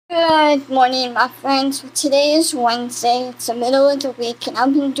Good morning, my friends. Today is Wednesday. It's the middle of the week, and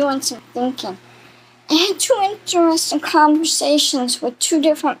I've been doing some thinking. I had two interesting conversations with two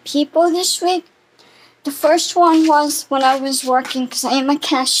different people this week. The first one was when I was working, because I am a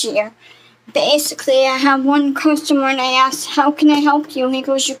cashier. Basically, I have one customer, and I asked, "How can I help you?" He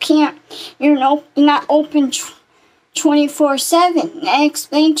goes, "You can't. You're not open 24/7." And I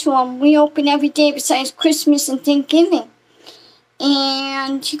explained to him, we open every day besides Christmas and Thanksgiving.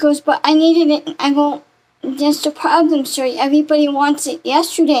 And he goes, "But I needed it." I go, "That's the problem, sir. Everybody wants it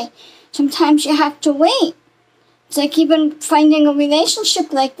yesterday. Sometimes you have to wait." It's like even finding a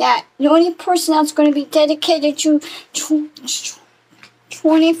relationship like that. The only person that's going to be dedicated to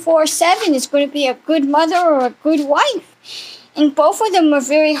 24/7 is going to be a good mother or a good wife. And both of them are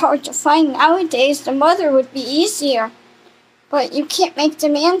very hard to find nowadays. The mother would be easier. But you can't make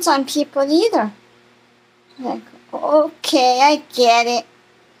demands on people either. Like, okay, I get it.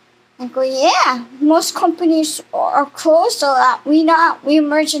 I go, yeah, most companies are closed a lot. We not. We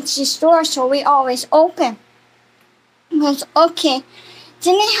emergency store, so we always open. He goes, okay.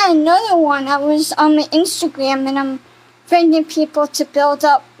 Then I had another one. I was on my Instagram, and I'm friending people to build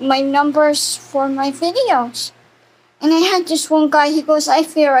up my numbers for my videos. And I had this one guy, he goes, "I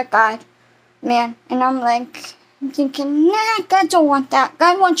fear a God, man." And I'm thinking, nah, God don't want that.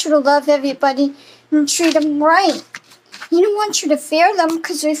 God wants you to love everybody and treat them right. He don't want you to fear them,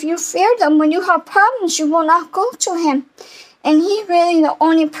 because if you fear them, when you have problems, you will not go to him. And he's really the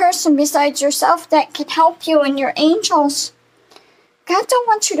only person besides yourself that can help you and your angels. God don't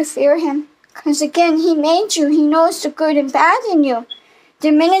want you to fear him, because again, he made you. He knows the good and bad in you.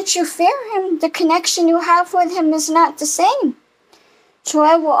 The minute you fear him, the connection you have with him is not the same. So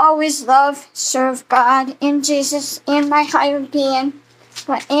I will always love, serve God and Jesus and my higher being,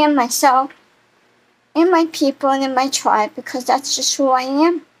 and myself, and my people, and in my tribe, because that's just who I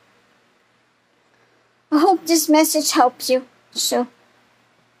am. I hope this message helps you. So